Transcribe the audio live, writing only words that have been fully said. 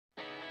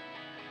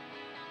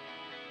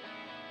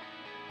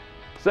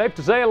Safe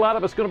to say a lot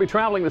of us are going to be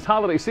traveling this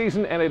holiday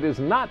season, and it is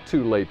not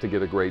too late to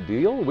get a great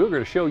deal. We're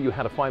going to show you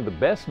how to find the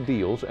best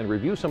deals and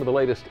review some of the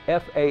latest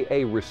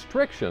FAA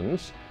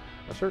restrictions.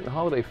 A certain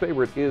holiday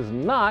favorite is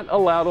not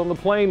allowed on the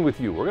plane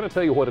with you. We're going to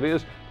tell you what it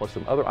is, plus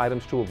some other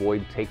items to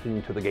avoid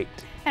taking to the gate.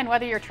 And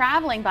whether you're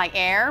traveling by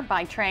air,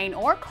 by train,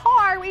 or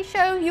car, we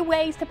show you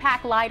ways to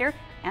pack lighter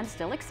and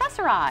still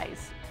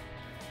accessorize.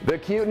 The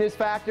cuteness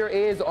factor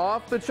is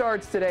off the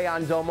charts today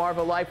on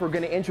DelmarvaLife. We're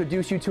going to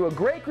introduce you to a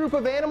great group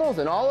of animals,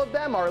 and all of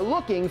them are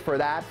looking for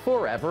that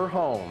forever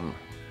home.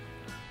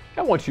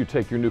 And once you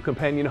take your new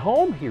companion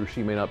home, he or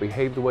she may not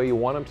behave the way you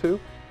want him to.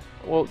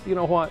 Well, you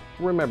know what?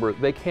 Remember,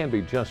 they can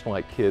be just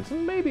like kids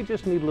and maybe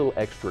just need a little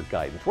extra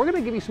guidance. We're going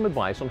to give you some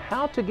advice on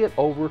how to get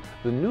over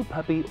the new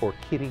puppy or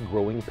kitty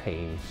growing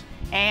pains.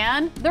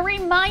 And the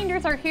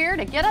reminders are here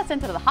to get us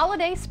into the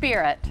holiday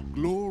spirit.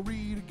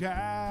 Glory to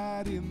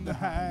God in the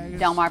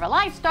highest.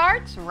 DelmarvaLife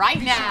starts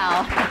right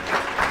now.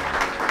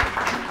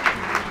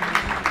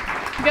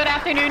 Good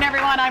afternoon,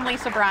 everyone. I'm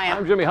Lisa Bryant.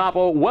 I'm Jimmy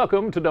Hoppo.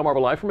 Welcome to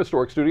DelmarvaLife from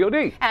Historic Studio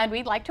D. And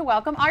we'd like to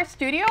welcome our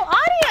studio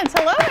audience.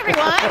 Hello,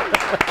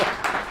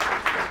 everyone.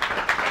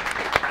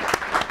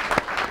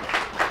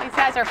 These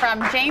guys are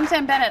from James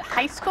M. Bennett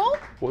High School.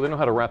 Well, they know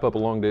how to wrap up a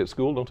long day at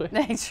school, don't they?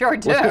 They sure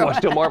do. Let's go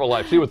watch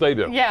DelmarvaLife, see what they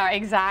do. Yeah,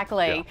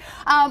 exactly.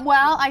 Yeah.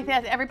 Well, I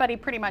think everybody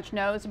pretty much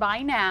knows by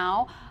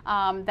now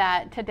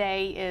that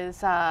today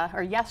is,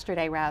 or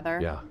yesterday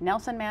rather,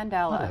 Nelson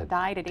Mandela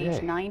died at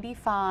age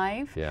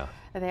 95. Yeah.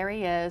 There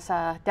he is.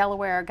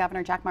 Delaware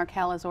Governor Jack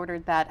Markell has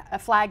ordered that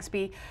flags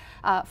be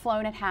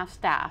flown at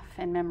half-staff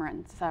in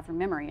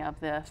memory of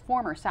the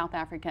former South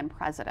African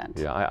president.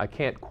 Yeah, I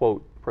can't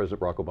quote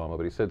President Barack Obama,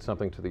 but he said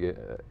something to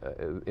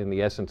the, in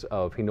the essence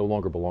of, he no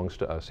longer belongs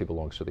to us, he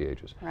belongs to the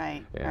ages.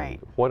 Right, and right.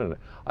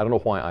 I don't know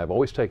why, I've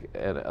always taken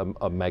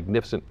a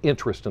magnificent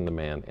interest in the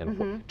man,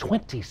 and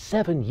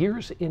 27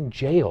 years in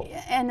jail.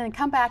 And then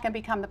come back and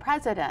become the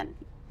president.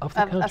 Of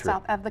the country.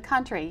 Of the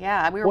country,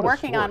 yeah. We were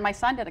working on, my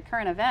son did a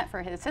current event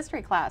for his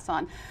history class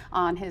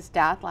on his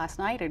death last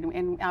night,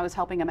 and I was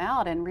helping him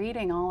out and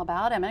reading all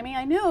about him. I mean,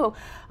 I knew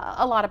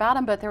a lot about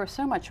him, but there was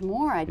so much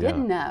more I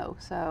didn't know.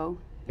 So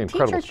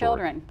incredible teach your story.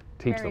 children.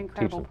 Teach Very them,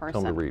 incredible person.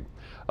 Tell them to read.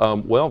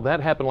 Well, that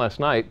happened last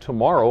night.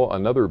 Tomorrow,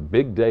 another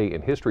big day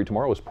in history.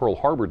 Tomorrow is Pearl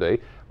Harbor Day.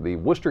 The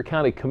Worcester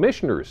County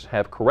Commissioners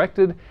have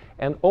corrected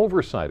an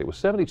oversight. It was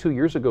 72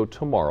 years ago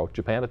tomorrow.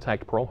 Japan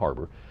attacked Pearl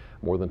Harbor.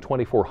 More than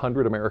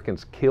 2,400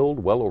 Americans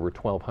killed, well over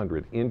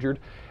 1,200 injured.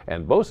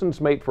 And Bosun's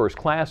Mate First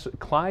Class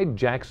Clyde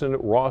Jackson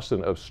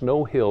Rawson of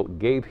Snow Hill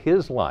gave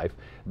his life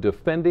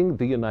defending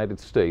the United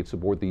States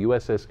aboard the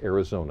USS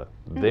Arizona.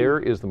 There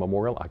is the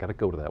memorial. I got to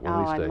go to that one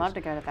of these days. I'd love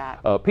to go to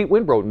that. Pete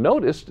Winbrow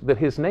noticed that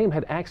his name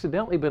had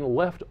accidentally been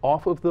left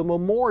off of the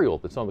memorial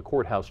that's on the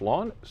courthouse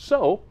lawn.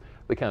 So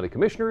the county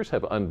commissioners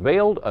have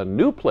unveiled a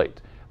new plate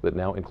that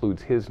now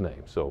includes his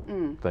name. So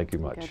thank you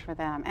much. Good for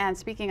them. And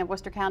speaking of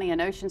Worcester County and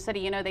Ocean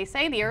City, you know, they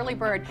say the early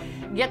bird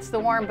gets the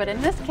worm, but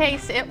in this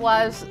case, it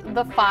was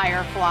the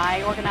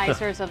Firefly,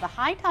 organizers of the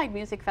High Tide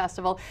Music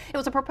Festival. It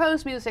was a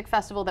proposed music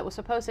festival that was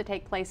supposed to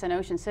take place in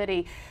Ocean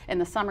City in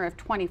the summer of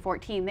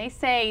 2014. They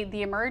say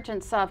the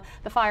emergence of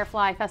the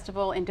Firefly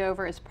Festival in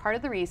Dover is part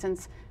of the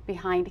reasons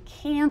behind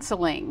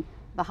canceling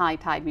the High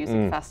Tide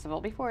Music Festival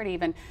before it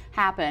even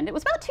happened. It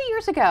was about 2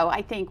 years ago,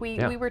 I think. We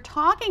were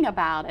talking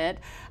about it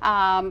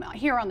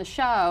here on the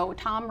show.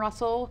 Tom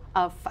Russell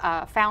of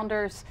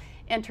Founders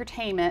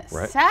Entertainment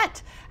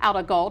set out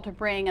a goal to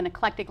bring an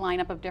eclectic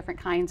lineup of different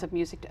kinds of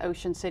music to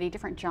Ocean City,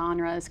 different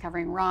genres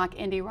covering rock,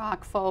 indie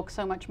rock, folk,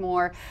 so much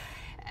more.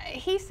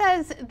 He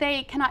says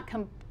they cannot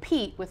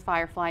compete with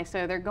Firefly,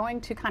 so they're going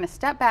to kind of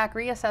step back,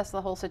 reassess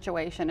the whole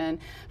situation, and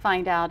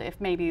find out if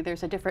maybe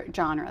there's a different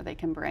genre they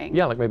can bring.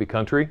 Yeah, like maybe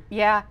country.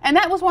 Yeah, and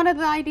that was one of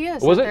the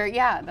ideas. Was it?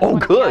 Yeah, that's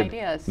one of the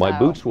ideas. My so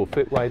boots will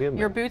fit right in there.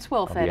 Your boots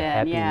will fit in.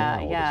 Happy Yeah,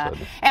 now, yeah.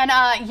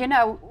 And you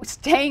know,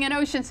 staying in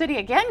Ocean City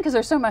again because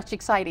there's so much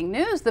exciting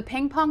news. The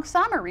Ping Pong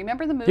Summer.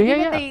 Remember the movie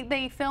that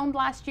they filmed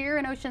last year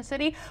in Ocean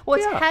City? Well,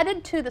 it's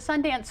headed to the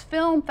Sundance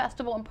Film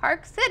Festival in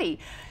Park City,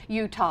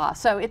 Utah.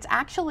 So it's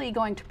actually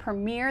going to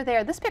premiere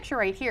there. This picture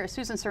right here,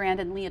 Susan Sarandon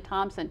and Leah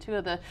Thompson, two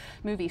of the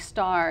movie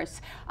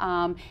stars.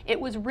 It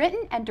was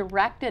written and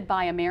directed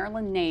by a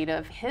Maryland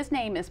native. His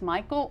name is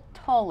Michael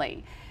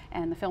Tolley.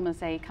 And the film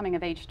is a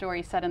coming-of-age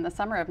story set in the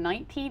summer of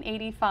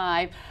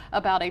 1985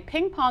 about a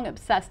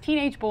ping-pong-obsessed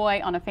teenage boy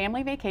on a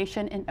family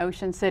vacation in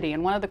Ocean City.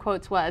 And one of the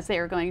quotes was, they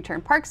are going to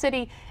turn Park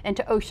City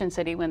into Ocean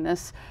City when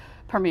this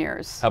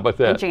premieres. How about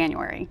that? In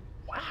January.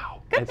 Wow.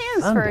 Good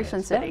news for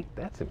Ocean City.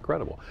 That's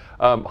incredible.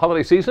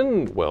 Holiday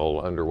season,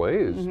 well,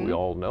 underway, as we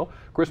all know.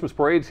 Christmas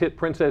parades hit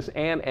Princess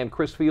Anne and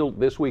Crisfield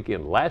this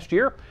weekend. Last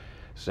year,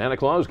 Santa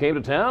Claus came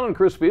to town in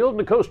Crisfield in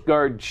a Coast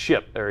Guard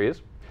ship. There he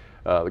is.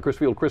 The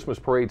Crisfield Christmas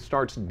Parade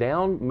starts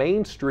down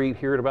Main Street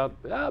here at about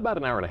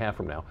an hour and a half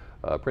from now.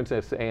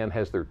 Princess Anne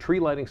has their tree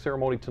lighting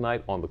ceremony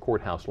tonight on the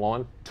courthouse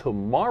lawn.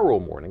 Tomorrow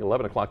morning,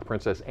 11 o'clock, the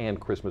Princess Anne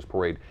Christmas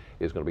Parade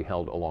is going to be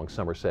held along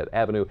Somerset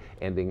Avenue,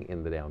 ending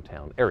in the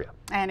downtown area.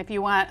 And if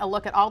you want a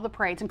look at all the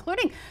parades,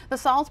 including the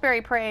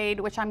Salisbury Parade,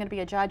 which I'm going to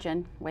be a judge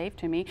in, wave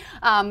to me,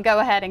 go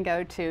ahead and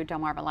go to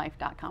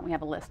DelmarvaLife.com. We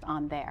have a list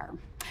on there.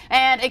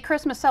 And a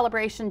Christmas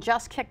celebration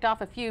just kicked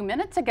off a few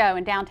minutes ago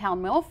in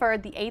downtown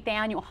Milford. The 8th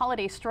annual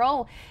holiday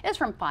stroll is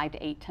from 5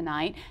 to 8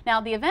 tonight. Now,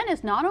 the event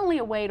is not only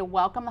a way to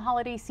welcome the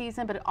holiday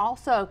season, but it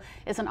also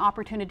is an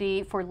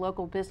opportunity for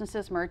local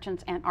businesses,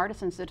 merchants, and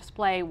artisans to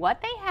display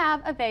what they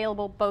have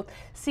available both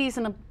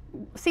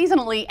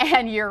seasonally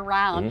and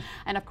year-round.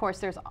 And of course,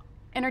 there's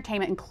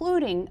entertainment,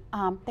 including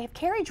they have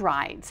carriage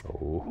rides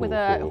with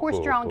a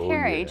horse-drawn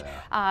carriage.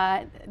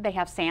 Yeah. They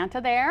have Santa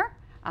there.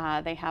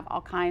 They have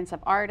all kinds of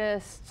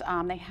artists.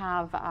 They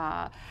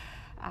have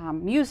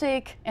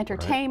music,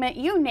 entertainment,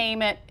 you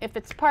name it. If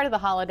it's part of the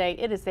holiday,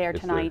 it is there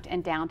tonight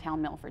in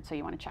downtown Milford, so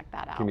you want to check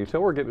that out. Can you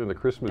tell we're getting in the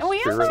Christmas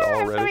yes, spirit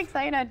already? I'm so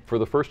excited. For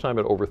the first time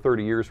in over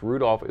 30 years,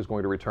 Rudolph is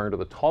going to return to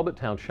the Talbot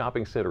Town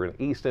Shopping Center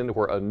in Easton,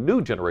 where a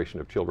new generation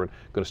of children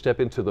are going to step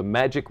into the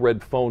magic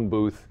red phone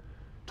booth,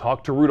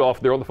 talk to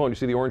Rudolph. There on the phone, you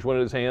see the orange one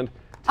in his hand?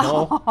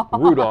 Tell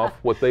Rudolph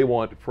what they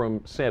want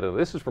from Santa.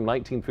 This is from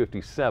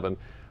 1957.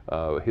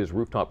 His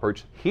rooftop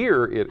perch.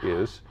 Here it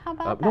is. How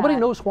about nobody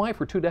that? knows why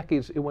for 2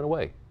 decades it went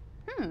away.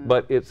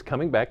 But it's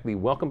coming back. The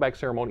welcome back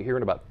ceremony here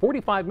in about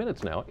 45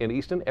 minutes now in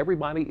Easton.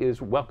 Everybody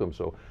is welcome,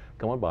 so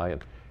come on by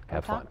and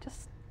have fun.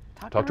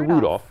 Talk to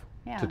Rudolph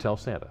to tell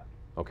Santa.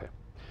 Okay.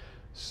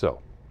 So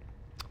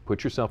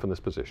put yourself in this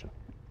position.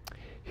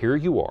 Here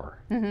you are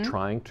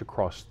trying to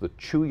cross the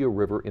Chuya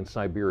River in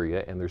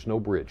Siberia, and there's no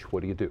bridge.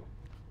 What do?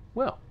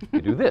 Well,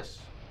 you do this.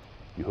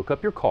 You hook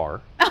up your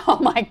car Oh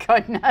my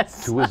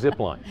goodness. to a zip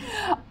line.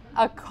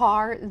 A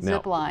car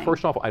zip Now, line.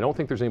 first off, I don't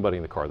think there's anybody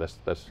in the car. That's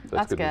good.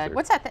 News good. there.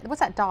 What's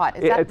that dot?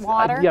 Is that It's,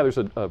 water? yeah, there's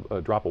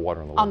a drop of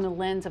water on the lens. On the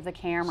lens of the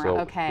camera. So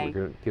okay. we're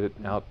going to get it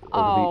out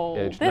over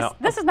the edge.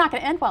 This is not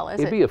going to end well,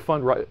 is it? It'd be a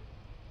fun ride.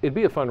 It'd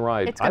be a fun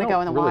ride. It's going to go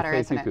in the water, I don't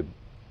really isn't think you it? could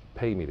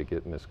pay me to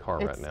get in this car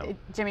right now.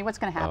 Jimmy, what's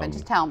going to happen?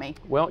 Just tell me.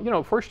 Well, you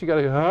know, first you got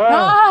to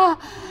Ah!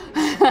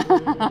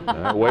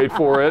 wait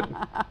for it.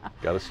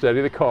 Got to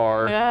steady the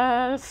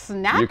car.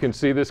 Snap. You can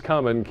see this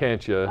coming,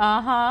 can't you?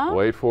 Uh-huh.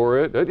 Wait for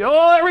it. Oh,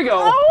 there we go.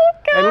 Oh,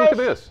 gosh. And look at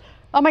this.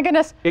 Oh my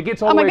goodness. It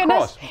gets all the way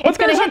across. But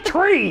there's a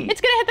tree. It's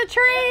going to hit the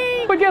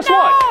tree. But guess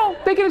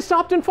what? They get it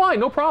stopped and fine,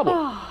 no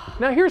problem.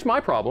 Now here's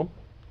my problem.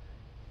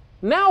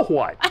 Now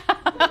what?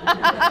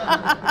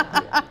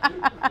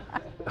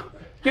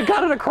 You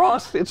got it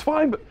across, it's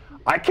fine, but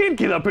I can't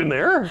get up in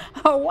there.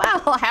 Oh,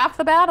 well, half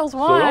the battle's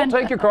won. So don't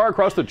take your car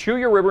across the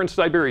Chuya River in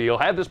Siberia. You'll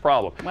have this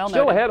problem. Well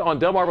Still noted. ahead on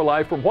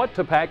DelmarvaLife, from what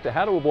to pack to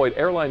how to avoid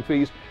airline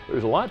fees,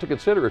 there's a lot to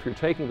consider if you're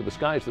taking to the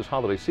skies this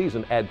holiday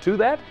season. Add to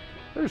that,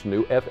 there's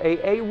new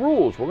FAA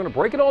rules. We're going to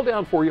break it all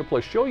down for you,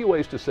 plus show you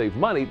ways to save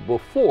money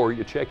before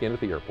you check in at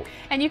the airport.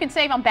 And you can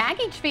save on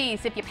baggage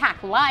fees if you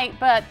pack light,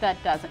 but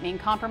that doesn't mean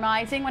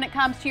compromising when it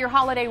comes to your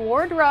holiday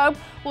wardrobe.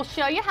 We'll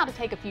show you how to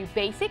take a few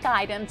basic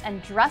items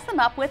and dress them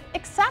up with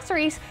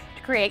accessories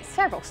to create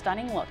several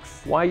stunning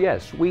looks. Why,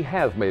 yes, we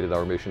have made it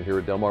our mission here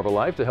at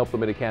DelmarvaLife to help the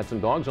many cats and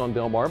dogs on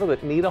Delmarva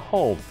that need a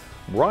home.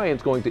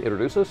 Brian's going to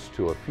introduce us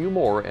to a few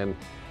more, and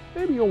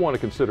maybe you'll want to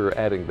consider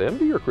adding them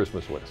to your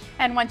Christmas list.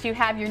 And once you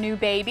have your new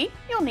baby,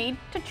 you'll need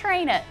to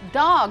train it.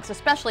 Dogs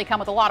especially come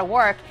with a lot of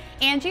work.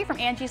 Angie from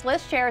Angie's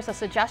List shares a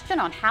suggestion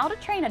on how to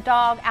train a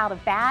dog out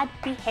of bad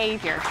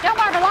behavior.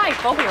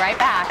 DelmarvaLife, we'll be right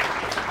back.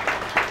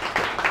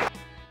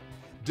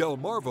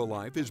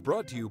 DelmarvaLife is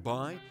brought to you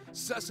by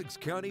Sussex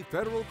County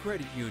Federal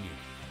Credit Union,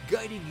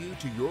 guiding you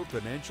to your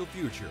financial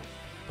future.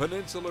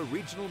 Peninsula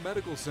Regional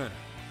Medical Center,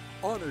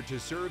 honored to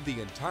serve the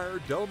entire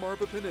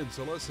Delmarva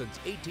Peninsula since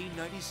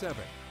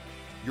 1897.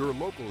 Your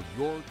local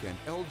York and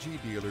LG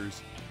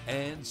dealers,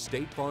 and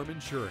State Farm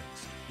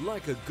Insurance.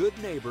 Like a good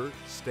neighbor,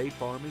 State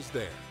Farm is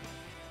there.